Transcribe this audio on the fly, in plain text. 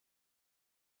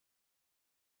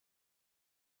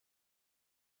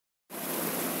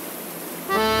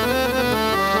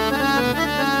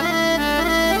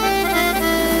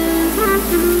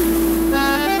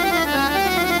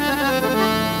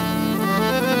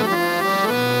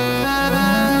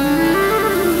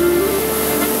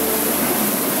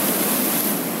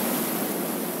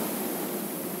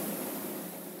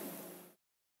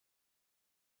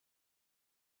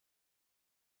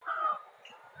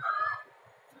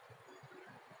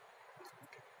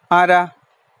ആരാ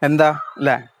എന്താ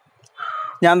അല്ലേ?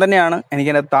 ഞാൻ തന്നെയാണ്.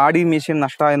 എനിക്കെൻ്റെ താടിയും മീശയും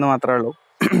നഷ്ടമായെന്ന് മാത്രമേ ഉള്ളൂ.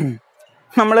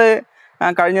 നമ്മൾ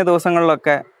കഴിഞ്ഞ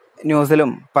ദിവസങ്ങളിലൊക്കെ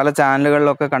ന്യൂസിലും പല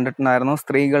ചാനലുകളിലൊക്കെ കണ്ടിട്ടുണ്ടായിരുന്നു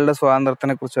സ്ത്രീകളുടെ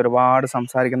സ്വാതന്ത്ര്യത്തിനെ കുറിച്ച് ഒരുപാട്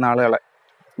സംസാരിക്കുന്ന ആളുകളെ.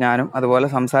 ഞാനും അതുപോലെ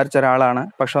സംസാരിച്ച ഒരാളാണ്.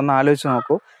 പക്ഷെ ഒന്ന് ആലോചിച്ച്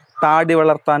നോക്കൂ, താടി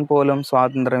വളർത്താൻ പോലും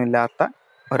സ്വാതന്ത്ര്യമില്ലാത്ത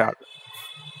ഒരാൾ.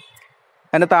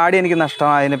 എൻ്റെ താടി എനിക്ക്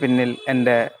നഷ്ടമായതിന് പിന്നിൽ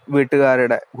എൻ്റെ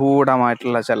വീട്ടുകാരുടെ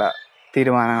ഗൂഢമായിട്ടുള്ള ചില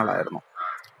തീരുമാനങ്ങളായിരുന്നു.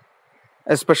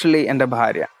 എസ്പെഷ്യലി എൻ്റെ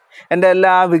ഭാര്യ. എൻ്റെ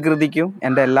എല്ലാ വികൃതിക്കും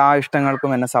എൻ്റെ എല്ലാ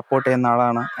ഇഷ്ടങ്ങൾക്കും എന്നെ സപ്പോർട്ട് ചെയ്യുന്ന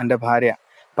ആളാണ് എൻ്റെ ഭാര്യ.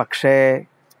 പക്ഷേ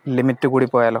ലിമിറ്റ് കൂടി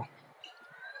പോയാലോ?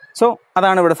 സോ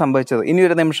അതാണ് ഇവിടെ സംഭവിച്ചത്. ഇനി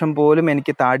ഒരു നിമിഷം പോലും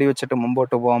എനിക്ക് താടി വെച്ചിട്ട്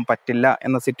മുമ്പോട്ട് പോകാൻ പറ്റില്ല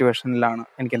എന്ന സിറ്റുവേഷനിലാണ്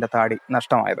എനിക്ക് എൻ്റെ താടി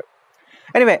നഷ്ടമായത്.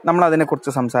 എനിവേ, നമ്മൾ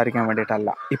അതിനെക്കുറിച്ച് സംസാരിക്കാൻ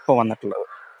വേണ്ടിയിട്ടല്ല ഇപ്പോൾ വന്നിട്ടുള്ളത്.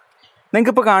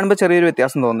 നിങ്ങൾക്കിപ്പോൾ കാണുമ്പോൾ ചെറിയൊരു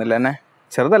വ്യത്യാസം തോന്നുന്നില്ല എന്നെ?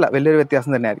 ചെറുതല്ല, വലിയൊരു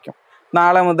വ്യത്യാസം തന്നെ ആയിരിക്കും.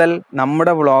 നാളെ മുതൽ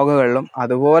നമ്മുടെ വ്ളോഗുകളിലും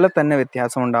അതുപോലെ തന്നെ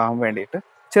വ്യത്യാസം ഉണ്ടാകാൻ വേണ്ടിയിട്ട്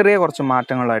ചെറിയ കുറച്ച്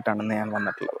മാറ്റങ്ങളായിട്ടാണ് ഞാൻ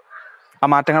വന്നിട്ടുള്ളത്. ആ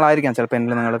മാറ്റങ്ങളായിരിക്കാം ചിലപ്പോൾ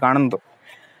എന്നിൽ നിങ്ങൾ കാണുന്നതും.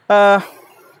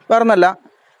 വേറൊന്നല്ല,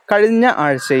 കഴിഞ്ഞ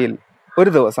ആഴ്ചയിൽ ഒരു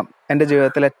ദിവസം എൻ്റെ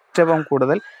ജീവിതത്തിൽ ഏറ്റവും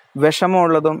കൂടുതൽ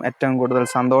വിഷമമുള്ളതും ഏറ്റവും കൂടുതൽ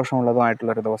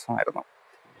സന്തോഷമുള്ളതുമായിട്ടുള്ളൊരു ദിവസമായിരുന്നു.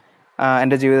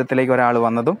 എൻ്റെ ജീവിതത്തിലേക്ക് ഒരാൾ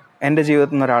വന്നതും എൻ്റെ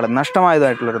ജീവിതത്തിൽ നിന്ന് ഒരാൾ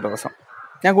നഷ്ടമായതായിട്ടുള്ളൊരു ദിവസം.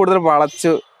 ഞാൻ കൂടുതൽ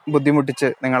വളച്ച് ബുദ്ധിമുട്ടിച്ച്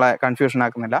നിങ്ങളെ കൺഫ്യൂഷൻ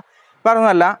ആക്കുന്നില്ല.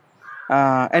 വേറൊന്നല്ല,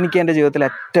 എനിക്ക് എൻ്റെ ജീവിതത്തിൽ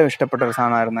ഏറ്റവും ഇഷ്ടപ്പെട്ട ഒരു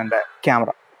സാധനമായിരുന്നു എൻ്റെ ക്യാമറ.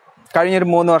 കഴിഞ്ഞൊരു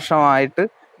 3 വർഷമായിട്ട്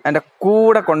എൻ്റെ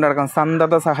കൂടെ കൊണ്ടുനടക്കുന്ന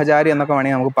സന്തത സഹചാരി എന്നൊക്കെ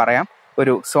വേണമെങ്കിൽ നമുക്ക് പറയാം,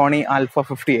 ഒരു സോണി ആൽഫ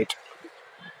 58.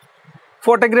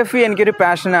 ഫോട്ടോഗ്രാഫി എനിക്കൊരു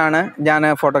പാഷനാണ്. ഞാൻ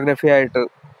ഫോട്ടോഗ്രാഫി ആയിട്ട്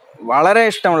വളരെ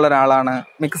ഇഷ്ടമുള്ള ഒരാളാണ്.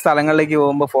 മിക്ക സ്ഥലങ്ങളിലേക്ക്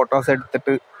പോകുമ്പോൾ ഫോട്ടോസ്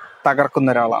എടുത്തിട്ട്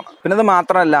തകർക്കുന്ന ഒരാളാണ്. പിന്നെ അത്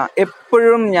മാത്രമല്ല,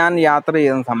 എപ്പോഴും ഞാൻ യാത്ര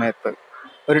ചെയ്യുന്ന സമയത്ത്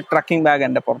ഒരു ട്രക്കിംഗ് ബാഗ്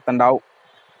എൻ്റെ പുറത്തുണ്ടാവും.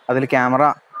 അതിൽ ക്യാമറ,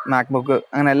 മാക്ബുക്ക്,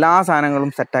 അങ്ങനെ എല്ലാ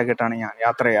സാധനങ്ങളും സെറ്റാക്കിയിട്ടാണ് ഞാൻ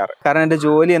യാത്ര ചെയ്യാറ്. കാരണം എൻ്റെ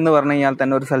ജോലി എന്ന് പറഞ്ഞു കഴിഞ്ഞാൽ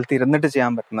തന്നെ ഒരു സ്ഥലത്ത് ഇരുന്നിട്ട്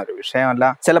ചെയ്യാൻ പറ്റുന്ന ഒരു വിഷയമല്ല.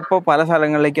 ചിലപ്പോൾ പല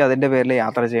സ്ഥലങ്ങളിലേക്ക് അതിൻ്റെ പേരിൽ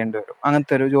യാത്ര ചെയ്യേണ്ടി വരും.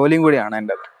 അങ്ങനത്തെ ഒരു ജോലിയും കൂടിയാണ്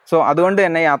എൻ്റെത്. സോ അതുകൊണ്ട്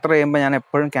തന്നെ യാത്ര ചെയ്യുമ്പോൾ ഞാൻ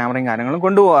എപ്പോഴും ക്യാമറയും കാര്യങ്ങളും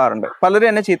കൊണ്ടുപോകാറുണ്ട്. പലരും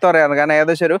എന്നെ ചീത്ത പറയാറുണ്ട്. കാരണം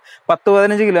ഏകദേശം ഒരു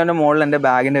 10-15 കിലോൻ്റെ മുകളിൽ എൻ്റെ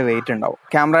ബാഗിൻ്റെ വെയിറ്റ് ഉണ്ടാവും.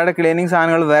 ക്യാമറയുടെ ക്ലീനിങ്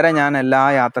സാധനങ്ങൾ വരെ ഞാൻ എല്ലാ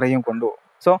യാത്രയും കൊണ്ടുപോകും.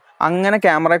 സോ അങ്ങനെ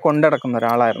ക്യാമറയെ കൊണ്ടുനടക്കുന്ന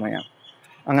ഒരാളായിരുന്നു ഞാൻ.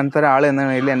 അങ്ങനത്തെ ഒരാൾ എന്ന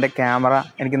നിലയിൽ എൻ്റെ ക്യാമറ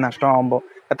എനിക്ക് നഷ്ടമാകുമ്പോൾ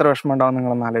എത്ര വിഷമം ഉണ്ടാവും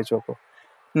നിങ്ങളൊന്ന് ആലോചിച്ച് നോക്കൂ.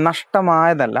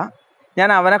 നഷ്ടമായതല്ല, ഞാൻ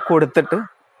അവനെ കൊടുത്തിട്ട്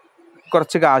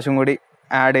കുറച്ച് കാശും കൂടി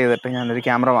ആഡ് ചെയ്തിട്ട് ഞാനൊരു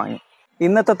ക്യാമറ വാങ്ങി.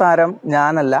 ഇന്നത്തെ താരം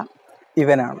ഞാനല്ല,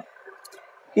 ഇവനാണ്.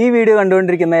 ഈ വീഡിയോ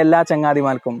കണ്ടുകൊണ്ടിരിക്കുന്ന എല്ലാ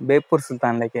ചങ്ങാതിമാർക്കും ബേപ്പൂർ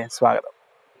സുൽത്താനിലേക്ക് സ്വാഗതം.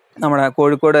 നമ്മുടെ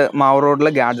കോഴിക്കോട് മാവൂർ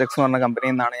റോഡിലെ ഗാഡ്ജറ്റ്സ് എന്ന് പറഞ്ഞ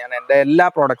കമ്പനിയിൽ നിന്നാണ് ഞാൻ എൻ്റെ എല്ലാ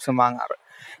പ്രോഡക്ട്സും വാങ്ങാറ്.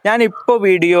 ഞാനിപ്പോൾ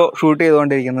വീഡിയോ ഷൂട്ട്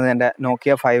ചെയ്തുകൊണ്ടിരിക്കുന്നത് എൻ്റെ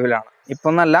നോക്കിയ 5-ലാണ്.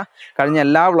 ഇപ്പം എന്നല്ല, കഴിഞ്ഞ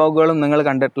എല്ലാ വ്ളോഗുകളും നിങ്ങൾ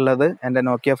കണ്ടിട്ടുള്ളത് എൻ്റെ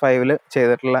നോക്കിയ 5-ൽ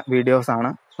ചെയ്തിട്ടുള്ള വീഡിയോസാണ്.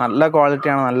 നല്ല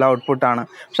ക്വാളിറ്റിയാണ്, നല്ല ഔട്ട്പുട്ടാണ്.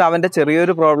 പക്ഷെ അവൻ്റെ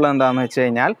ചെറിയൊരു പ്രോബ്ലം എന്താണെന്ന് വെച്ച്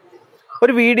കഴിഞ്ഞാൽ,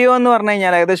 ഒരു വീഡിയോ എന്ന് പറഞ്ഞു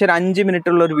കഴിഞ്ഞാൽ ഏകദേശം ഒരു 5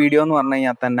 മിനിറ്റുള്ള ഒരു വീഡിയോ എന്ന് പറഞ്ഞു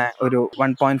കഴിഞ്ഞാൽ തന്നെ ഒരു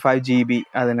 1.5 GB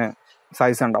അതിന്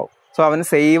സൈസ് ഉണ്ടാവും. സോ അവന്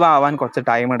സേവ് ആവാൻ കുറച്ച്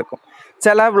ടൈം എടുക്കും.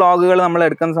 ചില വ്ളോഗുകൾ നമ്മൾ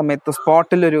എടുക്കുന്ന സമയത്ത്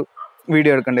സ്പോട്ടിലൊരു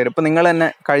വീഡിയോ എടുക്കേണ്ടി വരും. ഇപ്പോൾ നിങ്ങൾ തന്നെ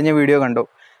കഴിഞ്ഞ വീഡിയോ കണ്ടു,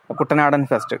 കുട്ടനാടൻ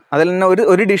ഫെസ്റ്റ്. അതിൽ തന്നെ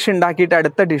ഒരു ഡിഷ് ഉണ്ടാക്കിയിട്ട്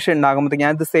അടുത്ത ഡിഷ് ഉണ്ടാകുമ്പോഴത്തേക്ക്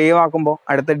ഞാനിത് സേവ് ആക്കുമ്പോൾ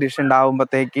അടുത്ത ഡിഷ്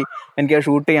ഉണ്ടാകുമ്പോഴത്തേക്ക് എനിക്ക് അത്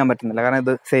ഷൂട്ട് ചെയ്യാൻ പറ്റുന്നില്ല. കാരണം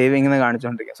ഇത് സേവിങ്ങിന്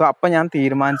കാണിച്ചുകൊണ്ടിരിക്കുക. സോ അപ്പം ഞാൻ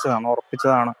തീരുമാനിച്ചതാണ്,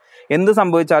 ഉറപ്പിച്ചതാണ്, എന്ത്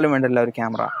സംഭവിച്ചാലും വേണ്ടില്ല ഒരു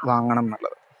ക്യാമറ വാങ്ങണം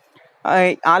എന്നുള്ളത്.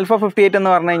 ആൽഫ 58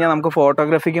 എന്ന് പറഞ്ഞു കഴിഞ്ഞാൽ നമുക്ക്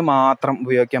ഫോട്ടോഗ്രാഫിക്ക് മാത്രം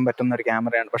ഉപയോഗിക്കാൻ പറ്റുന്ന ഒരു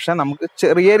ക്യാമറയാണ്. പക്ഷേ നമുക്ക്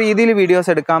ചെറിയ രീതിയിൽ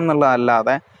വീഡിയോസ് എടുക്കാം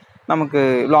എന്നുള്ളതല്ലാതെ നമുക്ക്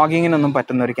വ്ളോഗിങ്ങിനൊന്നും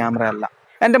പറ്റുന്ന ഒരു ക്യാമറ അല്ല.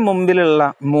 എൻ്റെ മുമ്പിലുള്ള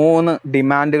 3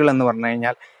 ഡിമാൻഡുകൾ എന്ന് പറഞ്ഞു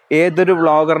കഴിഞ്ഞാൽ ഏതൊരു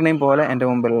വ്ളോഗറിനെയും പോലെ എൻ്റെ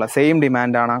മുമ്പിലുള്ള same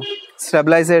ഡിമാൻഡാണ്.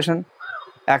 Stabilisation,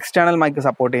 external mic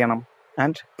support ചെയ്യണം,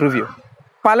 ആൻഡ് പ്രിവ്യൂ.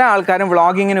 പല ആൾക്കാരും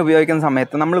വ്ളോഗിങ്ങിന് ഉപയോഗിക്കുന്ന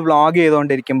സമയത്ത് നമ്മൾ വ്ളോഗ്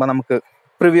ചെയ്തുകൊണ്ടിരിക്കുമ്പോൾ നമുക്ക്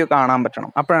പ്രിവ്യൂ കാണാൻ പറ്റണം.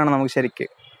 അപ്പോഴാണ് നമുക്ക് ശരിക്ക്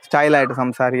സ്റ്റൈലായിട്ട്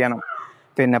സംസാരിക്കാനും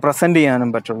പിന്നെ പ്രസൻറ്റ്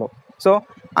ചെയ്യാനും പറ്റുള്ളൂ. സോ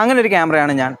അങ്ങനെ ഒരു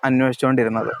ക്യാമറയാണ് ഞാൻ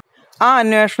അന്വേഷിച്ചുകൊണ്ടിരുന്നത്. ആ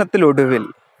അന്വേഷണത്തിലൊടുവിൽ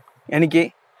എനിക്ക്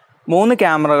 3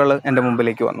 ക്യാമറകൾ എൻ്റെ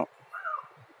മുമ്പിലേക്ക് വന്നു.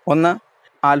 ഒന്ന്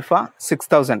ആൽഫ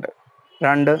 6000,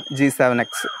 2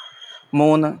 G7X,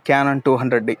 3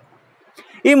 CANON200D.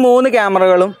 ഈ 3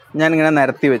 ക്യാമറകളും ഞാനിങ്ങനെ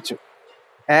നിരത്തി വെച്ചു.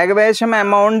 ഏകദേശം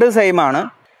എമൗണ്ട് സെയിമാണ്,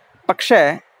 പക്ഷേ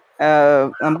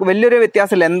നമുക്ക് വലിയൊരു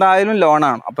വ്യത്യാസമില്ല. എന്തായാലും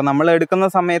ലോണാണ്. അപ്പോൾ നമ്മൾ എടുക്കുന്ന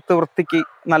സമയത്ത് വൃത്തിക്ക്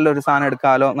നല്ലൊരു സാധനം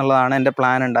എടുക്കാമല്ലോ എന്നുള്ളതാണ് എൻ്റെ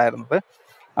പ്ലാൻ ഉണ്ടായിരുന്നത്.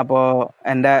 അപ്പോൾ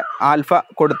എൻ്റെ ആൽഫ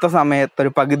കൊടുത്ത സമയത്ത്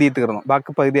ഒരു പകുതി തീർന്നു,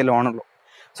 ബാക്കി പകുതിയെ ലോണുള്ളൂ.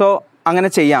 സോ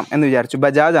അങ്ങനെ ചെയ്യാം എന്ന് വിചാരിച്ചു.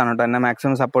 ബജാജാണ് കേട്ടോ എന്നെ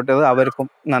മാക്സിമം സപ്പോർട്ട് ചെയ്തത്, അവർക്കും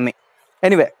നന്ദി.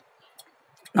 എനിവേ,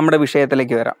 നമ്മുടെ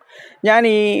വിഷയത്തിലേക്ക് വരാം. ഞാൻ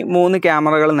ഈ 3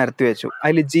 ക്യാമറകൾ നിരത്തി വെച്ചു.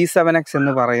 അതിൽ G7X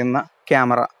എന്ന് പറയുന്ന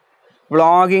ക്യാമറ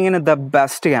വ്ളോഗിങ്ങിന് ദ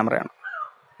ബെസ്റ്റ് ക്യാമറയാണ്.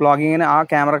 വ്ളോഗിങ്ങിന് ആ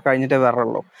ക്യാമറ കഴിഞ്ഞിട്ടേ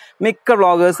വേറുള്ളൂ. മിക്ക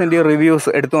വ്ളോഗേഴ്സിൻ്റെ റിവ്യൂസ്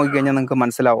എടുത്തു നോക്കിക്കഴിഞ്ഞാൽ നിങ്ങൾക്ക്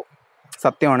മനസ്സിലാവും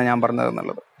സത്യമാണ് ഞാൻ പറഞ്ഞത്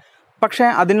എന്നുള്ളത്. പക്ഷേ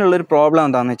അതിനുള്ളൊരു പ്രോബ്ലം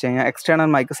എന്താണെന്ന് വെച്ച് കഴിഞ്ഞാൽ എക്സ്റ്റേണൽ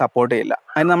മൈക്ക് സപ്പോർട്ട് ചെയ്യില്ല.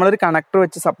 അതിന് നമ്മളൊരു കണക്ടർ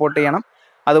വെച്ച് സപ്പോർട്ട് ചെയ്യണം.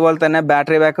 അതുപോലെ തന്നെ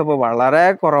ബാറ്ററി ബാക്കപ്പ് വളരെ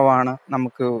കുറവാണ്.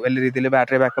 നമുക്ക് വലിയ രീതിയിൽ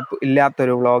ബാറ്ററി ബാക്കപ്പ്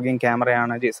ഇല്ലാത്തൊരു വ്ളോഗിങ്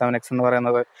ക്യാമറയാണ് G7X എന്ന്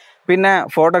പറയുന്നത്. പിന്നെ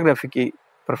ഫോട്ടോഗ്രാഫിക്ക്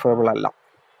പ്രിഫറബിൾ അല്ല.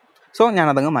 സോ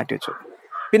ഞാനതങ്ങ് മാറ്റി വെച്ചു.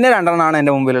 പിന്നെ 2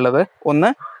 എൻ്റെ മുമ്പിലുള്ളത്.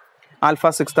 ഒന്ന് ആൽഫ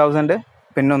 6000,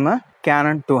 പിന്നൊന്ന്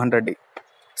CANON200D.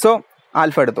 സോ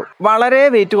ആൽഫ എടുത്തു. വളരെ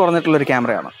വെയിറ്റ് കുറഞ്ഞിട്ടുള്ളൊരു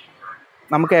ക്യാമറയാണ്.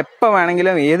 നമുക്ക് എപ്പോൾ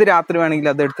വേണമെങ്കിലും ഏത് രാത്രി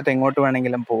വേണമെങ്കിലും അത് എടുത്തിട്ട് എങ്ങോട്ട്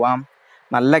വേണമെങ്കിലും പോവാം.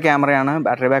 നല്ല ക്യാമറയാണ്,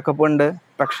 ബാറ്ററി ബാക്കപ്പ് ഉണ്ട്.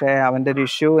 പക്ഷേ അവൻ്റെ ഒരു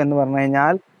ഇഷ്യൂ എന്ന് പറഞ്ഞു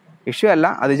കഴിഞ്ഞാൽ, ഇഷ്യൂ അല്ല,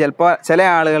 അത് ചിലപ്പോൾ ചില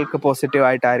ആളുകൾക്ക്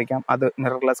പോസിറ്റീവായിട്ടായിരിക്കാം, അത്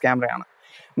മിറർലെസ് ക്യാമറയാണ്.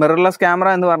 മിറർലെസ് ക്യാമറ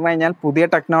എന്ന് പറഞ്ഞു കഴിഞ്ഞാൽ പുതിയ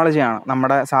ടെക്നോളജിയാണ്.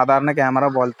 നമ്മുടെ സാധാരണ ക്യാമറ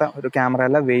പോലത്തെ ഒരു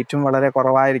ക്യാമറയല്ല, വെയിറ്റും വളരെ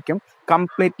കുറവായിരിക്കും,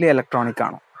 കംപ്ലീറ്റ്ലി ഇലക്ട്രോണിക്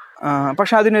ആണ്.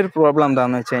 പക്ഷെ അതിനൊരു പ്രോബ്ലം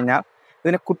എന്താണെന്ന് വെച്ച് കഴിഞ്ഞാൽ,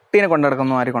 ഇതിനെ കുട്ടീനെ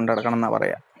കൊണ്ടെടുക്കുന്ന ആര് കൊണ്ടെടുക്കണം എന്നാണ്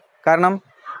പറയുക. കാരണം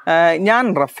ഞാൻ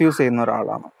റെഫ്യൂസ് ചെയ്യുന്ന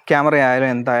ഒരാളാണ്. ക്യാമറ ആയാലും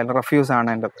എന്തായാലും റെഫ്യൂസാണ്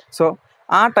എൻ്റെത്. സോ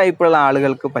ആ ടൈപ്പുള്ള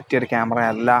ആളുകൾക്ക് പറ്റിയൊരു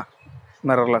ക്യാമറയല്ല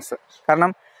മിറർലെസ്.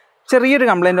 കാരണം ചെറിയൊരു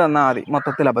കംപ്ലൈൻറ്റ് വന്നാൽ മതി,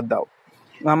 മൊത്തത്തിൽ അബദ്ധമാവും.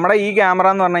 നമ്മുടെ ഈ ക്യാമറ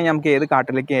എന്ന് പറഞ്ഞു കഴിഞ്ഞാൽ നമുക്ക് ഏത്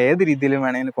കാട്ടിലേക്ക് ഏത് രീതിയിലും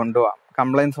വേണമെങ്കിലും കൊണ്ടുപോകാം.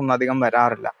 കംപ്ലൈൻറ്റ്സ് ഒന്നും അധികം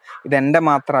വരാറില്ല. ഇതെൻ്റെ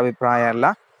മാത്രം അഭിപ്രായമല്ല,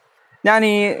 ഞാൻ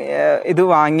ഇത്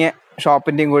വാങ്ങിയ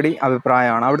ഷോപ്പിൻ്റെയും കൂടി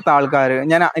അഭിപ്രായമാണ്. അവിടുത്തെ ആൾക്കാർ,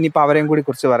 ഞാൻ ഇനിയിപ്പോൾ അവരെയും കൂടി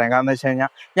കുറിച്ച് പറയാം. കാരണം എന്താ വെച്ച് കഴിഞ്ഞാൽ,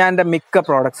 ഞാൻ എൻ്റെ മിക്ക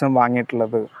പ്രോഡക്ട്സും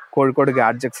വാങ്ങിയിട്ടുള്ളത് കോഴിക്കോട്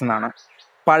ഗാഡ്ജറ്റ്സ് എന്നാണ്.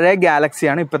 പഴയ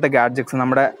ഗാലക്സിയാണ് ഇപ്പോഴത്തെ ഗാഡ്ജറ്റ്സ്,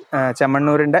 നമ്മുടെ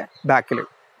ചെമ്മണ്ണൂരിൻ്റെ ബാക്കിൽ.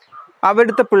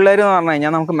 അവിടുത്തെ പിള്ളേർ എന്ന് പറഞ്ഞു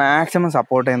കഴിഞ്ഞാൽ നമുക്ക് മാക്സിമം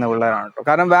സപ്പോർട്ട് ചെയ്യുന്ന പിള്ളേരാണ് കേട്ടോ.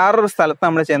 കാരണം വേറൊരു സ്ഥലത്ത്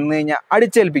നമ്മൾ ചെന്ന് കഴിഞ്ഞാൽ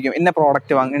അടിച്ചേൽപ്പിക്കും, ഇന്ന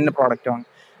പ്രോഡക്റ്റ് വാങ്ങും, ഇന്ന പ്രോഡക്റ്റ് വാങ്ങും.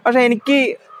 പക്ഷേ എനിക്ക്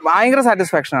ഭയങ്കര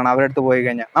സാറ്റിസ്ഫാക്ഷനാണ് അവരുടെ അടുത്ത് പോയി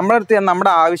കഴിഞ്ഞാൽ. നമ്മുടെ അടുത്ത്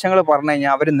നമ്മുടെ ആവശ്യങ്ങൾ പറഞ്ഞു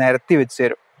കഴിഞ്ഞാൽ അവർ നിരത്തി വെച്ച്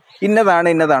തരും.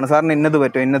 ഇന്നതാണ് സാറിന് ഇന്നത്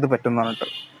പറ്റും എന്ന് പറഞ്ഞിട്ട്.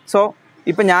 സോ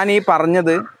ഇപ്പം ഞാൻ ഈ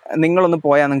പറഞ്ഞത് നിങ്ങളൊന്ന്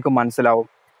പോയാൽ നിങ്ങൾക്ക് മനസ്സിലാവും.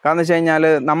 കാരണം എന്ന് വെച്ച് കഴിഞ്ഞാൽ,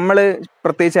 നമ്മൾ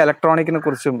പ്രത്യേകിച്ച് ഇലക്ട്രോണിക്കിനെ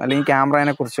കുറിച്ചും അല്ലെങ്കിൽ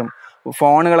ക്യാമറയെ കുറിച്ചും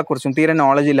ഫോണുകളെ കുറിച്ചും തീരെ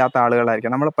നോളജ് ഇല്ലാത്ത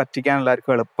ആളുകളായിരിക്കും. നമ്മളെ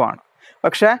പറ്റിക്കാനുള്ളവർക്ക് എളുപ്പമാണ്.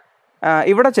 പക്ഷേ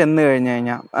ഇവിടെ ചെന്ന് കഴിഞ്ഞ്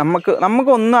കഴിഞ്ഞാൽ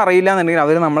നമുക്കൊന്നും അറിയില്ല എന്നുണ്ടെങ്കിൽ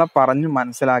അവർ നമ്മളെ പറഞ്ഞ്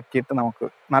മനസ്സിലാക്കിയിട്ട് നമുക്ക്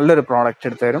നല്ലൊരു പ്രോഡക്റ്റ്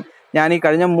എടുത്ത് തരും. ഞാൻ ഈ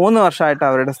കഴിഞ്ഞ 3 വർഷമായിട്ട്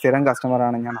അവരുടെ സ്ഥിരം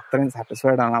കസ്റ്റമറാണ്. ഞാൻ അത്രയും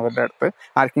സാറ്റിസ്ഫൈഡ് ആണ് അവരുടെ അടുത്ത്.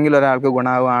 ആർക്കെങ്കിലും ഒരാൾക്ക്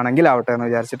ഗുണമാവുകയാണെങ്കിൽ ആവട്ടെ എന്ന്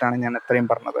വിചാരിച്ചിട്ടാണ് ഞാൻ എത്രയും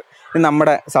പറഞ്ഞത്. ഇത്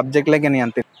നമ്മുടെ സബ്ജക്റ്റിലേക്ക് തന്നെ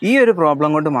ഞാൻ ഈ ഒരു പ്രോബ്ലം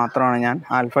കൊണ്ട് മാത്രമാണ് ഞാൻ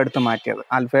ആൽഫ എടുത്ത് മാറ്റിയത്.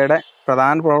 ആൽഫയുടെ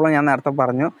പ്രധാന പ്രോബ്ലം ഞാൻ നേരത്തെ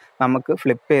പറഞ്ഞു, നമുക്ക്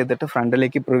ഫ്ലിപ്പ് ചെയ്തിട്ട്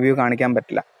ഫ്രണ്ടിലേക്ക് പ്രിവ്യൂ കാണിക്കാൻ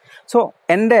പറ്റില്ല. സോ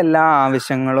എൻ്റെ എല്ലാ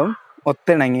ആവശ്യങ്ങളും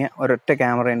ഒത്തിണങ്ങിയ ഒരൊറ്റ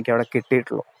ക്യാമറ എനിക്ക് അവിടെ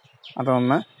കിട്ടിയിട്ടുള്ളൂ.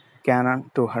 അതൊന്ന്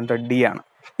CANON200D ആണ്.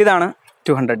 ഇതാണ്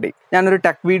 200D. ഞാനൊരു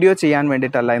ടെക് വീഡിയോ ചെയ്യാൻ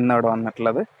വേണ്ടിയിട്ടല്ല ഇന്ന് അവിടെ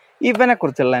വന്നിട്ടുള്ളത്.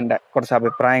 ഇവനെക്കുറിച്ചുള്ള എൻ്റെ കുറച്ച്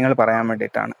അഭിപ്രായങ്ങൾ പറയാൻ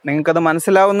വേണ്ടിയിട്ടാണ്. നിങ്ങൾക്കത്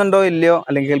മനസ്സിലാവുന്നുണ്ടോ ഇല്ലയോ,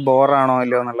 അല്ലെങ്കിൽ ബോറാണോ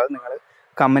ഇല്ലയോ എന്നുള്ളത് നിങ്ങൾ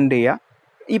കമൻറ്റ് ചെയ്യുക.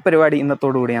 ഈ പരിപാടി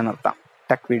ഇന്നത്തോടുകൂടി ഞാൻ നിർത്താം.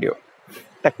 ടെക് വീഡിയോ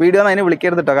എന്ന് അതിനെ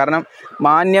വിളിക്കരുത് കേട്ടോ. കാരണം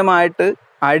മാന്യമായിട്ട്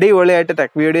അടിപൊളിയായിട്ട്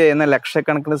ടെക് വീഡിയോ ചെയ്യുന്ന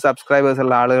ലക്ഷക്കണക്കിന് സബ്സ്ക്രൈബേഴ്സ്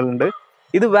ഉള്ള ആളുകളുണ്ട്.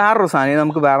 ഇത് വേറൊരു സാധനം,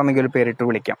 നമുക്ക് വേറെ എന്തെങ്കിലും പേരിട്ട്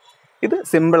വിളിക്കാം. ഇത്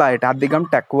സിമ്പിളായിട്ട് അധികം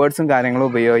ടെക് വേർഡ്സും കാര്യങ്ങളും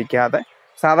ഉപയോഗിക്കാതെ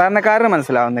സാധാരണക്കാരന്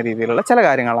മനസ്സിലാവുന്ന രീതിയിലുള്ള ചില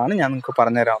കാര്യങ്ങളാണ് ഞാൻ നിങ്ങൾക്ക്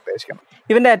പറഞ്ഞു തരാൻ ഉദ്ദേശിക്കുന്നത്.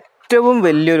 ഇവൻ്റെ ഏറ്റവും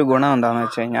വലിയൊരു ഗുണം എന്താണെന്ന്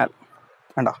വെച്ച് കഴിഞ്ഞാൽ,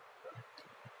 കണ്ടോ,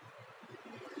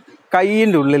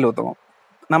 കയ്യിൻ്റെ ഉള്ളിൽ ഒതുങ്ങും.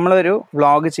 നമ്മളൊരു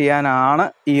വ്ളോഗ് ചെയ്യാനാണ്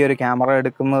ഈ ഒരു ക്യാമറ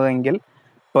എടുക്കുന്നതെങ്കിൽ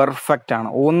പെർഫെക്റ്റ് ആണ്,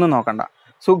 ഒന്നും നോക്കണ്ട,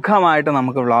 സുഖമായിട്ട്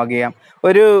നമുക്ക് വ്ളോഗ് ചെയ്യാം.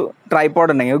 ഒരു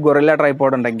ട്രൈപോഡ് ഉണ്ടെങ്കിൽ, ഒരു ഗൊറില്ല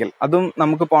ട്രൈപോഡ് ഉണ്ടെങ്കിൽ അതും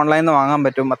നമുക്കിപ്പോൾ ഓൺലൈനിൽ നിന്ന് വാങ്ങാൻ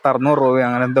പറ്റും. 600 രൂപ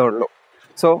അങ്ങനെ എന്തോ ഉള്ളൂ.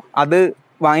 സോ അത്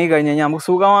വാങ്ങിക്കഴിഞ്ഞ് കഴിഞ്ഞാൽ നമുക്ക്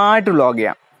സുഖമായിട്ട് വ്ളോഗ്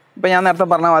ചെയ്യാം. ഇപ്പം ഞാൻ നേരത്തെ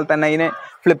പറഞ്ഞ പോലെ തന്നെ ഇതിന്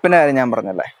ഫ്ലിപ്പിൻ്റെ കാര്യം ഞാൻ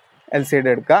പറഞ്ഞല്ലേ, LCD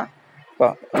എടുക്കുക. അപ്പോൾ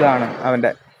ഇതാണ്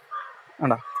അവൻ്റെ,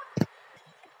 കണ്ടോ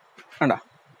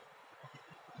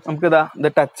ഇത്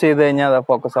ടച്ച് ചെയ്ത് കഴിഞ്ഞാൽ അത്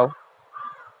ഫോക്കസ് ആവും.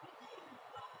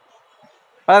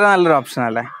 വളരെ നല്ലൊരു ഓപ്ഷൻ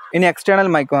അല്ലേ. ഇനി എക്സ്റ്റേണൽ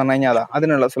മൈക്ക് പറഞ്ഞു കഴിഞ്ഞാൽ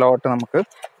അതിനുള്ള സ്ലോട്ട് നമുക്ക്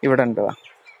ഇവിടെ ഉണ്ട്.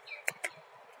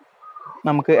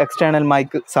 നമുക്ക് എക്സ്റ്റേണൽ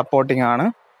മൈക്ക് സപ്പോർട്ടിങ് ആണ്.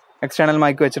 എക്സ്റ്റേണൽ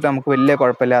മൈക്ക് വെച്ചിട്ട് നമുക്ക് വലിയ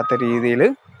കുഴപ്പമില്ലാത്ത രീതിയിൽ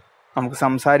നമുക്ക്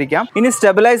സംസാരിക്കാം. ഇനി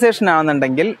സ്റ്റെബിലൈസേഷൻ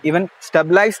ആണെന്നുണ്ടെങ്കിൽ ഇവൻ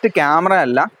സ്റ്റെബിലൈസ്ഡ് ക്യാമറ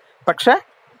അല്ല, പക്ഷേ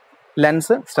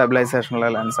ലെൻസ് സ്റ്റെബിലൈസേഷനുള്ള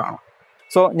ലെൻസാണ്.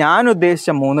 സോ ഞാൻ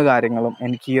ഉദ്ദേശിച്ച 3 കാര്യങ്ങളും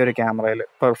എനിക്ക് ഈ ഒരു ക്യാമറയിൽ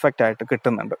പെർഫെക്റ്റ് ആയിട്ട്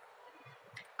കിട്ടുന്നുണ്ട്.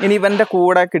 ഇനി ഇവൻ്റെ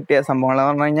കൂടെ കിട്ടിയ സംഭവങ്ങൾ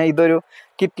എന്ന് പറഞ്ഞു കഴിഞ്ഞാൽ, ഇതൊരു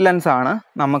കിറ്റ് ലെൻസാണ്.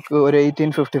 നമുക്ക് ഒരു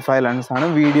 1855 ലെൻസാണ്.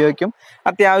 വീഡിയോയ്ക്കും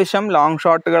അത്യാവശ്യം ലോങ്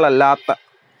ഷോട്ടുകളല്ലാത്ത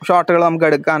ഷോട്ടുകൾ നമുക്ക്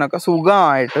എടുക്കാനൊക്കെ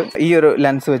സുഖമായിട്ട് ഈ ഒരു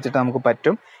ലെൻസ് വെച്ചിട്ട് നമുക്ക്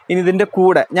പറ്റും. ഇനി ഇതിൻ്റെ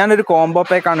കൂടെ ഞാനൊരു കോംബോ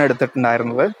പാക്കാണ്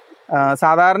എടുത്തിട്ടുണ്ടായിരുന്നത്.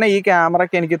 സാധാരണ ഈ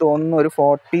ക്യാമറയ്ക്ക് എനിക്ക് തോന്നുന്നു ഒരു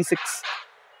 46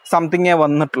 സംതിങ്ങേ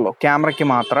വന്നിട്ടുള്ളൂ ക്യാമറയ്ക്ക്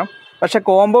മാത്രം. പക്ഷെ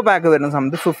കോംബോ പാക്ക് വരുന്ന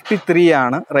സമയത്ത് 53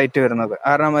 ആണ് റേറ്റ് വരുന്നത്.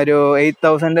 കാരണം ഒരു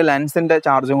 8000 ലെൻസിൻ്റെ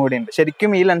ചാർജും കൂടി ഉണ്ട്.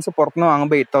 ശരിക്കും ഈ ലെൻസ് പുറത്തുനിന്ന്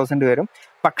വാങ്ങുമ്പോൾ 8000 വരും.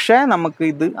 പക്ഷേ നമുക്ക്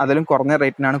ഇത് അതിലും കുറഞ്ഞ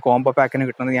റേറ്റിനാണ് കോംബോ പാക്കിന്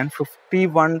കിട്ടുന്നത്. ഞാൻ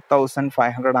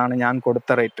 51,500 ആണ് ഞാൻ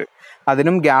കൊടുത്ത റേറ്റ്.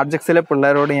 അതിനും ഗാഡ്ജറ്റ്സിലെ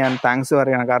പിള്ളേരോട് ഞാൻ താങ്ക്സ്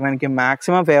പറയുകയാണ്. കാരണം എനിക്ക്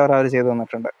മാക്സിമം ഫേവർ അവർ ചെയ്തു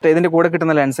തന്നിട്ടുണ്ട്. ഇതിൻ്റെ കൂടെ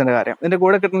കിട്ടുന്ന ലെൻസിൻ്റെ കാര്യം, ഇതിൻ്റെ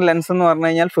കൂടെ കിട്ടുന്ന ലെൻസ് എന്ന് പറഞ്ഞു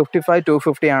കഴിഞ്ഞാൽ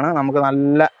 55-250 ആണ്. നമുക്ക്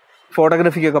നല്ല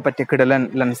ഫോട്ടോഗ്രാഫിക്കൊക്കെ പറ്റിയ കിടലൻ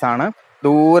ലെൻസാണ്.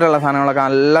 ദൂരെയുള്ള സാധനങ്ങളൊക്കെ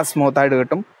നല്ല സ്മൂത്തായിട്ട്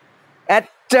കിട്ടും.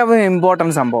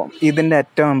 ഇതിൻ്റെ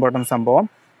ഏറ്റവും ഇമ്പോർട്ടൻറ്റ് സംഭവം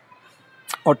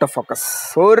ഓട്ടോ ഫോക്കസ്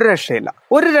ഒരു രക്ഷയില്ല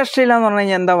എന്ന് പറഞ്ഞു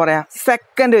കഴിഞ്ഞാൽ എന്താ പറയുക,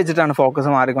 സെക്കൻഡ് വെച്ചിട്ടാണ് ഫോക്കസ്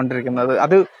മാറിക്കൊണ്ടിരിക്കുന്നത്.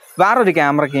 അത് വേറൊരു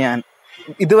ക്യാമറയ്ക്ക് ഞാൻ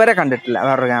ഇതുവരെ കണ്ടിട്ടില്ല.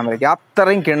 വേറൊരു ക്യാമറയ്ക്ക്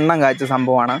അത്രയും കിണ്ണം കാഴ്ച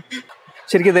സംഭവമാണ്.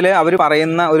 ശരിക്കും ഇതിൽ അവർ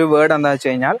പറയുന്ന ഒരു വേർഡ് എന്താ വെച്ച്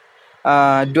കഴിഞ്ഞാൽ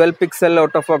dual pixel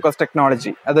auto focus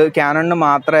technology. അത് ക്യാനണിന്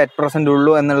മാത്രമേ അറ്റ് പ്രസൻറ്റ്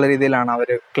ഉള്ളൂ എന്നുള്ള രീതിയിലാണ് അവർ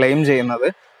ക്ലെയിം ചെയ്യുന്നത്.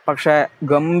 പക്ഷേ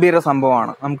ഗംഭീര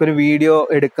സംഭവമാണ്. നമുക്കൊരു വീഡിയോ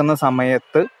എടുക്കുന്ന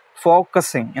സമയത്ത്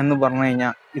ഫോക്കസിങ് എന്ന് പറഞ്ഞു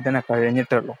കഴിഞ്ഞാൽ ഇതിനെ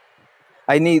കഴിഞ്ഞിട്ടുള്ളൂ.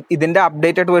 അതിന് ഇതിൻ്റെ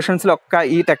അപ്ഡേറ്റഡ് വേർഷൻസിലൊക്കെ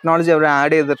ഈ ടെക്നോളജി അവർ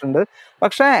ആഡ് ചെയ്തിട്ടുണ്ട്.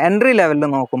 പക്ഷേ എൻട്രി ലെവലിൽ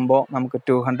നോക്കുമ്പോൾ നമുക്ക്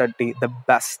 200D ദ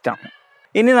ബെസ്റ്റാണ്.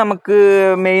 ഇനി നമുക്ക്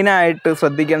മെയിനായിട്ട്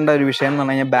ശ്രദ്ധിക്കേണ്ട ഒരു വിഷയം എന്ന്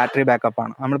പറഞ്ഞു കഴിഞ്ഞാൽ ബാറ്ററി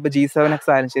ബാക്കപ്പാണ്. നമ്മളിപ്പോൾ G7X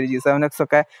ആയാലും ശരി, G7X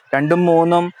ഒക്കെ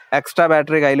 2-3 എക്സ്ട്രാ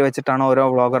ബാറ്ററി കയ്യിൽ വെച്ചിട്ടാണ് ഓരോ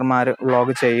വ്ളോഗർമാർ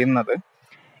വ്ളോഗ് ചെയ്യുന്നത്.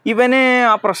 ഇവന്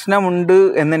ആ പ്രശ്നമുണ്ട്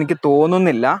എന്നെനിക്ക്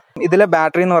തോന്നുന്നില്ല. ഇതിലെ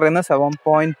ബാറ്ററി എന്ന് പറയുന്നത്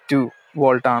 7.2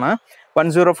 വോൾട്ടാണ്,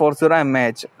 1040 mAh.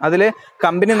 അതിൽ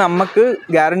കമ്പനി നമുക്ക്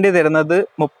ഗ്യാരണ്ടി തരുന്നത്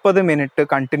 30 മിനിറ്റ്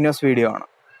കണ്ടിന്യൂസ് വീഡിയോ ആണ്.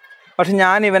 പക്ഷെ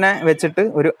ഞാൻ ഇവനെ വെച്ചിട്ട്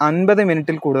ഒരു 50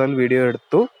 മിനിറ്റിൽ കൂടുതൽ വീഡിയോ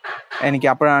എടുത്തു. എനിക്ക്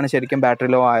അപ്പോഴാണ് ശരിക്കും ബാറ്ററി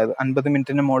ലോ ആയത്. 50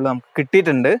 മിനിറ്റിന് മുകളിൽ നമുക്ക്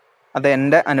കിട്ടിയിട്ടുണ്ട്. അത്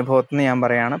എൻ്റെ അനുഭവത്തിൽ നിന്ന് ഞാൻ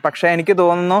പറയുകയാണ്. പക്ഷേ എനിക്ക്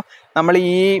തോന്നുന്നു നമ്മൾ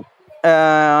ഈ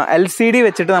LCD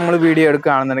വെച്ചിട്ട് നമ്മൾ വീഡിയോ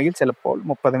എടുക്കുകയാണെന്നുണ്ടെങ്കിൽ ചിലപ്പോൾ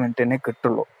 30 മിനിറ്റിനെ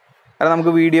കിട്ടുള്ളൂ. കാരണം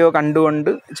നമുക്ക് വീഡിയോ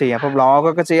കണ്ടുകൊണ്ട് ചെയ്യാം. അപ്പോൾ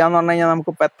വ്ളോഗൊക്കെ ചെയ്യാമെന്ന് പറഞ്ഞു കഴിഞ്ഞാൽ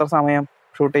നമുക്കിപ്പോൾ എത്ര സമയം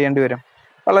ഷൂട്ട് ചെയ്യേണ്ടി വരും?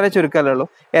 വളരെ ചുരുക്കമല്ലേ ഉള്ളൂ.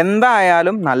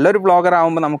 എന്തായാലും നല്ലൊരു വ്ളോഗർ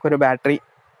ആകുമ്പോൾ നമുക്കൊരു ബാറ്ററി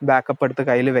ബാക്കപ്പ് എടുത്ത്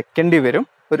കയ്യിൽ വെക്കേണ്ടി വരും.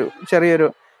 ഒരു ചെറിയൊരു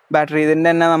ബാറ്ററി. ഇതിൻ്റെ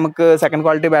തന്നെ നമുക്ക് സെക്കൻഡ്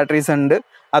ക്വാളിറ്റി ബാറ്ററീസ് ഉണ്ട്.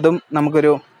 അതും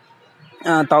നമുക്കൊരു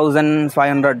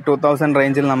 1500-2000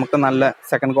 റേഞ്ചിൽ നമുക്ക് നല്ല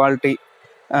സെക്കൻഡ് ക്വാളിറ്റി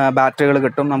ബാറ്ററികൾ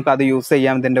കിട്ടും. നമുക്കത് യൂസ്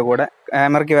ചെയ്യാം. ഇതിൻ്റെ കൂടെ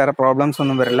ക്യാമറയ്ക്ക് വേറെ പ്രോബ്ലംസ്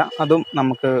ഒന്നും വരില്ല. അതും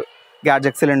നമുക്ക്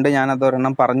ഗാഡ്ജറ്റ്സിലുണ്ട്. ഞാനത്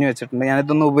ഒരെണ്ണം പറഞ്ഞു വെച്ചിട്ടുണ്ട്.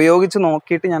 ഞാനിതൊന്ന് ഉപയോഗിച്ച്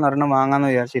നോക്കിയിട്ട് ഞാൻ ഒരെണ്ണം വാങ്ങാമെന്ന്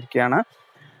വിചാരിച്ചിരിക്കുകയാണ്.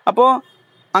 അപ്പോൾ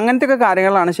അങ്ങനത്തെയൊക്കെ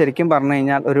കാര്യങ്ങളാണ് ശരിക്കും പറഞ്ഞു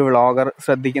കഴിഞ്ഞാൽ ഒരു വ്ളോഗർ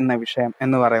ശ്രദ്ധിക്കുന്ന വിഷയം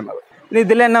എന്ന് പറയുന്നത്. ഇനി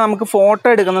ഇതിൽ തന്നെ നമുക്ക് ഫോട്ടോ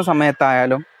എടുക്കുന്ന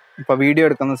സമയത്തായാലും ഇപ്പോൾ വീഡിയോ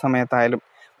എടുക്കുന്ന സമയത്തായാലും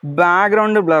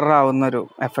ബാക്ക്ഗ്രൗണ്ട് ബ്ലർ ആവുന്നൊരു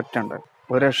എഫക്റ്റ് ഉണ്ട്.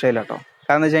 ഒരു രക്ഷയില്ല കേട്ടോ.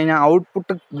 കാരണം എന്ന് വെച്ച് കഴിഞ്ഞാൽ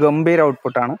ഔട്ട്പുട്ട് ഗംഭീര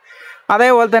ഔട്ട്പുട്ടാണ്.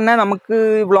 അതേപോലെ തന്നെ നമുക്ക്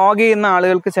വ്ളോഗ് ചെയ്യുന്ന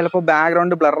ആളുകൾക്ക് ചിലപ്പോൾ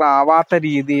ബാക്ക്ഗ്രൗണ്ട് ബ്ലർ ആവാത്ത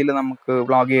രീതിയിൽ നമുക്ക്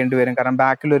വ്ളോഗ് ചെയ്യേണ്ടി വരും. കാരണം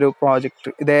ബാക്കിലൊരു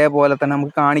പ്രോജക്റ്റ് ഇതേപോലെ തന്നെ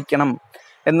നമുക്ക് കാണിക്കണം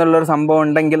എന്നുള്ളൊരു സംഭവം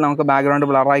ഉണ്ടെങ്കിൽ നമുക്ക് ബാക്ക്ഗ്രൗണ്ട്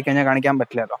ബ്ലറായി കഴിഞ്ഞാൽ കാണിക്കാൻ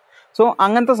പറ്റില്ലല്ലോ. സോ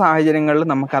അങ്ങനത്തെ സാഹചര്യങ്ങളിൽ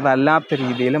നമുക്കതല്ലാത്ത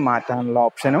രീതിയിൽ മാറ്റാനുള്ള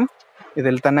ഓപ്ഷനും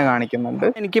ഇതിൽ തന്നെ കാണിക്കുന്നുണ്ട്.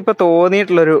 എനിക്കിപ്പോൾ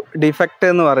തോന്നിയിട്ടുള്ളൊരു ഡിഫക്റ്റ്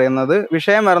എന്ന് പറയുന്നത്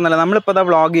വിഷയം വരുന്നില്ല. നമ്മളിപ്പോൾ അത്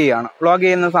വ്ളോഗ്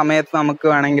ചെയ്യുന്ന സമയത്ത് നമുക്ക്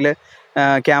വേണമെങ്കിൽ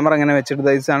ക്യാമറ ഇങ്ങനെ വെച്ചിട്ട്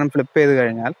ഈ സാധനം ഫ്ലിപ്പ് ചെയ്ത്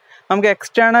കഴിഞ്ഞാൽ നമുക്ക്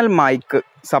എക്സ്റ്റേണൽ മൈക്ക്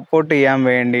സപ്പോർട്ട് ചെയ്യാൻ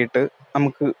വേണ്ടിയിട്ട്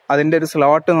നമുക്ക് അതിൻ്റെ ഒരു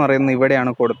സ്ലോട്ട് എന്ന് പറയുന്നത്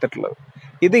ഇവിടെയാണ് കൊടുത്തിട്ടുള്ളത്.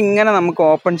 ഇതിങ്ങനെ നമുക്ക്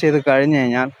ഓപ്പൺ ചെയ്ത് കഴിഞ്ഞ്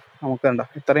കഴിഞ്ഞാൽ നമുക്ക് കണ്ടോ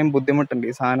ഇത്രയും ബുദ്ധിമുട്ടുണ്ട്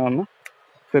ഈ സാധനം ഒന്ന്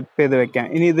ഫ്ലിപ്പ് ചെയ്ത് വെക്കാൻ.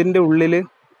 ഇനി ഇതിൻ്റെ ഉള്ളിൽ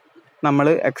നമ്മൾ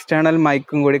എക്സ്റ്റേണൽ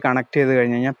മൈക്കും കൂടി കണക്ട് ചെയ്ത്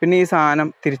കഴിഞ്ഞ് കഴിഞ്ഞാൽ പിന്നെ ഈ സാധനം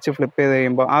തിരിച്ച് ഫ്ലിപ്പ് ചെയ്ത്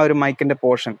കഴിയുമ്പോൾ ആ ഒരു മൈക്കിൻ്റെ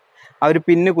പോർഷൻ, ആ ഒരു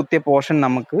പിന്ന് കുത്തിയ പോർഷൻ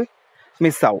നമുക്ക്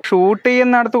മിസ്സാവും. ഷൂട്ട്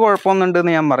ചെയ്യുന്നിടത്ത്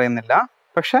കുഴപ്പമൊന്നുണ്ടെന്ന് ഞാൻ പറയുന്നില്ല.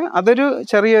 പക്ഷെ അതൊരു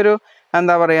ചെറിയൊരു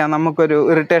എന്താ പറയുക, നമുക്കൊരു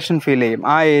ഇറിറ്റേഷൻ ഫീൽ ചെയ്യും.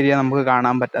 ആ ഏരിയ നമുക്ക്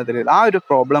കാണാൻ പറ്റാത്ത രീതിയിൽ. ആ ഒരു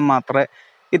പ്രോബ്ലം മാത്രമേ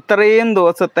ഇത്രയും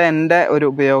ദിവസത്തെ എൻ്റെ ഒരു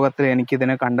ഉപയോഗത്തിൽ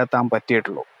എനിക്കിതിനെ കണ്ടെത്താൻ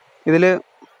പറ്റിയിട്ടുള്ളൂ.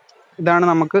 ഇതാണ്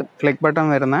നമുക്ക് ക്ലിക്ക് ബട്ടൺ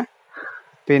വരുന്നത്.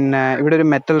 പിന്നെ ഇവിടെ ഒരു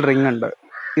മെറ്റൽ റിങ് ഉണ്ട്.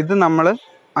 ഇത് നമ്മൾ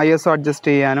ISO അഡ്ജസ്റ്റ്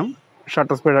ചെയ്യാനും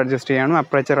ഷട്ടർ സ്പീഡ് അഡ്ജസ്റ്റ് ചെയ്യാനും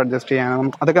അപ്പറേച്ചർ അഡ്ജസ്റ്റ് ചെയ്യാനും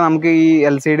അതൊക്കെ നമുക്ക് ഈ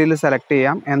LCDയിൽ സെലക്ട്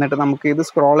ചെയ്യാം. എന്നിട്ട് നമുക്ക് ഇത്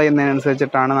സ്ക്രോൾ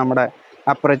ചെയ്യുന്നതിനനുസരിച്ചിട്ടാണ് നമ്മുടെ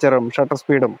അപ്പറേച്ചറും ഷട്ടർ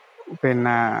സ്പീഡും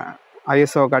പിന്നെ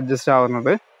ISO ഒക്കെ അഡ്ജസ്റ്റ്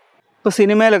ആവുന്നത്. ഇപ്പോൾ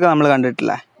സിനിമയിലൊക്കെ നമ്മൾ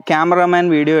കണ്ടിട്ടില്ലേ, ക്യാമറമാൻ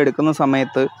വീഡിയോ എടുക്കുന്ന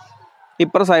സമയത്ത്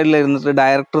ഇപ്പുറ സൈഡിൽ ഇരുന്നിട്ട്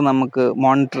ഡയറക്ടർ നമുക്ക്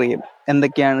മോണിറ്റർ ചെയ്യും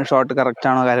എന്തൊക്കെയാണ് ഷോട്ട്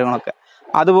കറക്റ്റാണോ കാര്യങ്ങളൊക്കെ.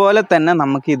 അതുപോലെ തന്നെ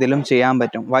നമുക്ക് ഇതിലും ചെയ്യാൻ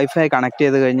പറ്റും. വൈഫൈ കണക്ട്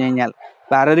ചെയ്ത് കഴിഞ്ഞ് കഴിഞ്ഞാൽ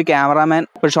വേറൊരു ക്യാമറാമാൻ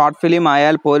ഇപ്പോൾ ഷോർട്ട് ഫിലിം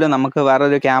ആയാൽ പോലും നമുക്ക്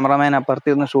വേറൊരു ക്യാമറാമാൻ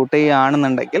അപ്പുറത്തിരുന്ന് ഷൂട്ട്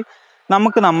ചെയ്യുകയാണെന്നുണ്ടെങ്കിൽ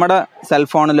നമുക്ക് നമ്മുടെ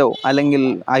സെൽഫോണിലോ അല്ലെങ്കിൽ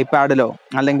ഐപാഡിലോ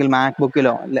അല്ലെങ്കിൽ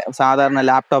മാക്ബുക്കിലോ സാധാരണ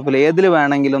ലാപ്ടോപ്പിലോ ഏതിൽ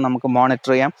വേണമെങ്കിലും നമുക്ക്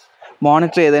മോണിറ്റർ ചെയ്യാം.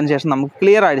 മോണിറ്റർ ചെയ്തതിന് ശേഷം നമുക്ക്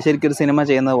ക്ലിയർ ആയിട്ട് ശരിക്കും ഒരു സിനിമ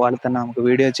ചെയ്യുന്നത് പോലെ തന്നെ നമുക്ക്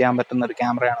വീഡിയോ ചെയ്യാൻ പറ്റുന്ന ഒരു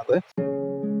ക്യാമറയാണത്.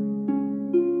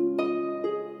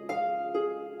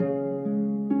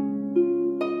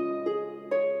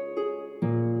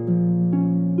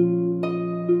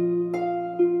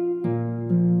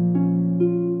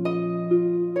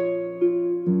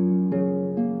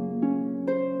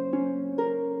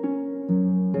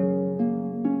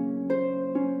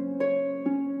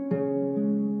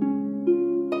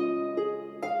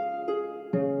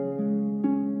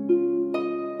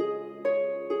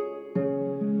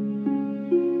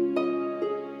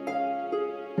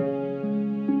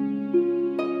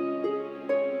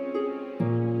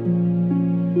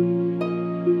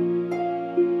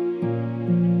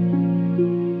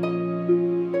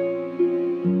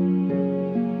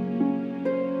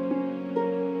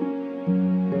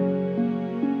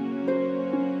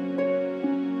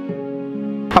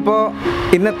 അപ്പോൾ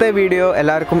ഇന്നത്തെ വീഡിയോ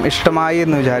എല്ലാവർക്കും ഇഷ്ടമായി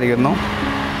എന്ന് വിചാരിക്കുന്നു.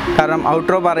 കാരണം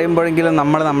ഔട്ട്രോ പറയുമ്പോഴെങ്കിലും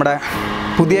നമ്മുടെ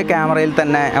പുതിയ ക്യാമറയിൽ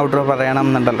തന്നെ ഔട്ട്രോ പറയണം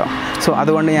എന്നുണ്ടല്ലോ. സോ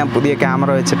അതുകൊണ്ട് ഞാൻ പുതിയ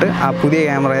ക്യാമറ വെച്ചിട്ട് ആ പുതിയ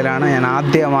ക്യാമറയിലാണ് ഞാൻ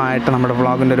ആദ്യമായിട്ട് നമ്മുടെ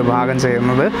വ്ളോഗിൻ്റെ ഒരു ഭാഗം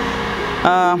ചെയ്യുന്നത്.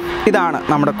 ഇതാണ്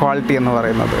നമ്മുടെ ക്വാളിറ്റി എന്ന്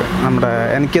പറയുന്നത്.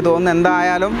 എനിക്ക് തോന്നുന്നു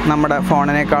എന്തായാലും നമ്മുടെ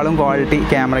ഫോണിനേക്കാളും ക്വാളിറ്റി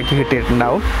ക്യാമറയ്ക്ക്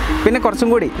കിട്ടിയിട്ടുണ്ടാവും. പിന്നെ കുറച്ചും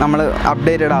കൂടി നമ്മൾ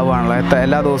അപ്ഡേറ്റഡ് ആവുകയാണല്ലോ.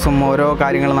 എല്ലാ ദിവസവും ഓരോ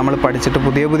കാര്യങ്ങൾ നമ്മൾ പഠിച്ചിട്ട്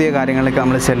പുതിയ കാര്യങ്ങളിലേക്ക്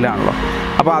നമ്മൾ ചെല്ലുകയാണല്ലോ.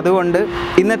 അപ്പോൾ അതുകൊണ്ട്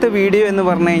ഇന്നത്തെ വീഡിയോ എന്ന്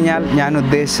പറഞ്ഞു കഴിഞ്ഞാൽ ഞാൻ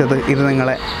ഉദ്ദേശിച്ചത് ഇത്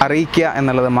നിങ്ങളെ അറിയിക്കുക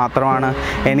എന്നുള്ളത് മാത്രമാണ്.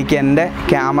 എനിക്ക് എൻ്റെ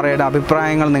ക്യാമറയുടെ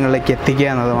അഭിപ്രായങ്ങൾ നിങ്ങളിലേക്ക് എത്തിക്കുക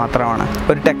എന്നത് മാത്രമാണ്.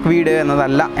 ഒരു ടെക് വീഡിയോ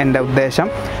എന്നതല്ല എൻ്റെ ഉദ്ദേശം.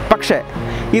 പക്ഷേ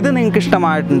ഇത് നിങ്ങൾക്ക്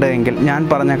ഇഷ്ടമായിട്ടുണ്ടെങ്കിൽ, ഞാൻ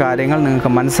പറഞ്ഞ കാര്യങ്ങൾ നിങ്ങൾക്ക്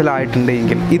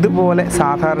മനസ്സിലായിട്ടുണ്ടെങ്കിൽ, ഇതുപോലെ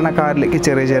സാധാരണക്കാരിലേക്ക്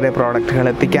ചെറിയ പ്രോഡക്റ്റുകൾ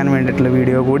എത്തിക്കാൻ വേണ്ടിയിട്ടുള്ള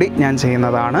വീഡിയോ കൂടി ഞാൻ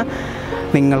ചെയ്യുന്നതാണ്.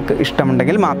 നിങ്ങൾക്ക്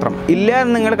ഇഷ്ടമുണ്ടെങ്കിൽ മാത്രം. ഇല്ല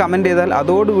എന്ന് നിങ്ങൾ കമൻറ്റ് ചെയ്താൽ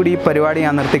അതോടുകൂടി ഈ പരിപാടി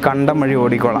ഞാൻ നിർത്തി കണ്ടം വഴി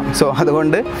ഓടിക്കോളാം. സോ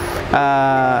അതുകൊണ്ട്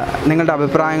നിങ്ങളുടെ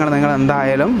അഭിപ്രായങ്ങൾ നിങ്ങൾ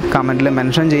എന്തായാലും കമൻറ്റിൽ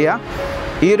മെൻഷൻ ചെയ്യുക.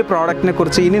 ഈ ഒരു പ്രോഡക്റ്റിനെ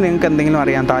കുറിച്ച് ഇനി നിങ്ങൾക്ക് എന്തെങ്കിലും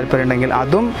അറിയാൻ താല്പര്യമുണ്ടെങ്കിൽ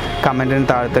അതും കമൻറ്റിന്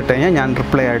താഴ്ത്തിട്ട് കഴിഞ്ഞാൽ ഞാൻ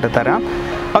റിപ്ലൈ ആയിട്ട് തരാം.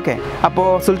 ഓക്കെ, അപ്പോൾ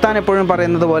സുൽത്താൻ എപ്പോഴും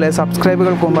പറയുന്നത് പോലെ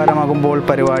സബ്സ്ക്രൈബുകൾ കൂമ്പാരമാകുമ്പോൾ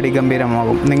പരിപാടി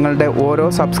ഗംഭീരമാകും. നിങ്ങളുടെ ഓരോ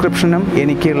സബ്സ്ക്രിപ്ഷനും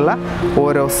എനിക്കുള്ള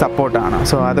ഓരോ സപ്പോർട്ടാണ്.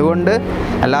 സോ അതുകൊണ്ട്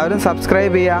എല്ലാവരും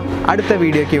സബ്സ്ക്രൈബ് ചെയ്യുക. അടുത്ത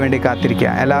വീഡിയോയ്ക്ക് വേണ്ടി കാത്തിരിക്കുക.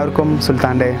 എല്ലാവർക്കും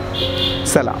സുൽത്താൻ്റെ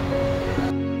സലാം.